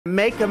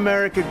Make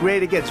America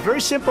great again. It's a very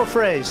simple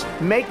phrase.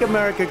 Make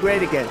America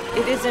great again.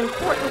 It is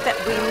important that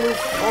we move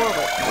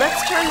forward.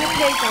 Let's turn the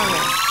page on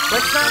this.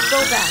 Let's not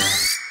go back.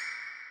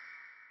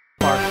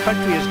 Our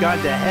country has gone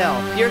to hell.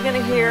 You're going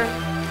to hear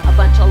a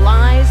bunch of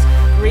lies,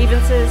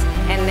 grievances,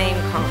 and name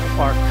calling.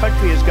 Our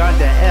country has gone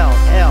to hell,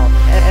 hell,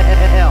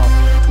 hell.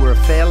 We're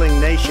a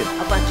failing nation.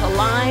 A bunch of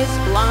lies,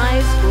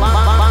 lies,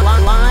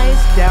 lies.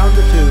 Down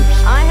the tubes.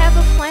 I have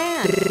a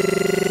plan.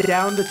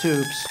 Down the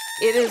tubes.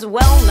 It is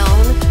well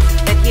known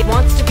that he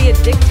wants to be a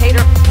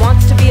dictator,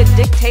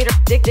 dictator.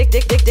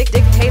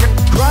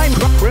 Crime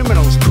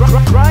criminals,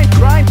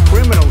 crime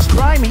criminals.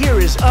 Crime here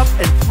is up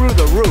and through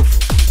the roof.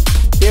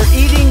 They're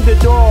eating the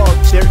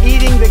dogs, they're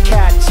eating the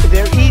cats,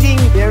 they're eating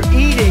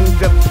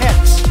the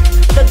pets.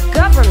 The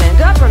government,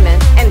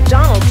 and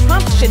Donald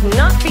Trump should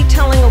not be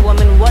telling a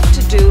woman what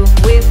to do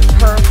with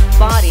her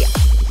body.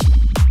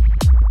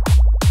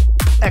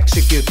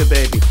 Execute the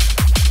baby.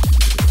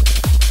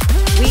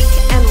 Weak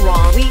and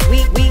wrong, weak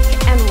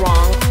and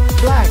wrong.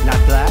 Black, not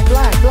black,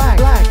 black,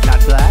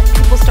 not black.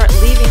 People start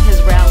leaving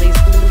his rallies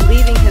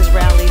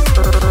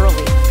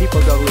early. People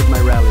don't leave my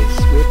rallies.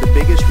 We have the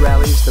biggest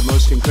rallies, the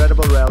most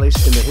incredible rallies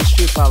in the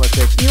history of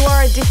politics. You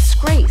are a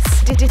disgrace,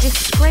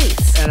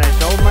 disgrace. And I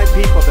told my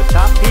people, the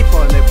top people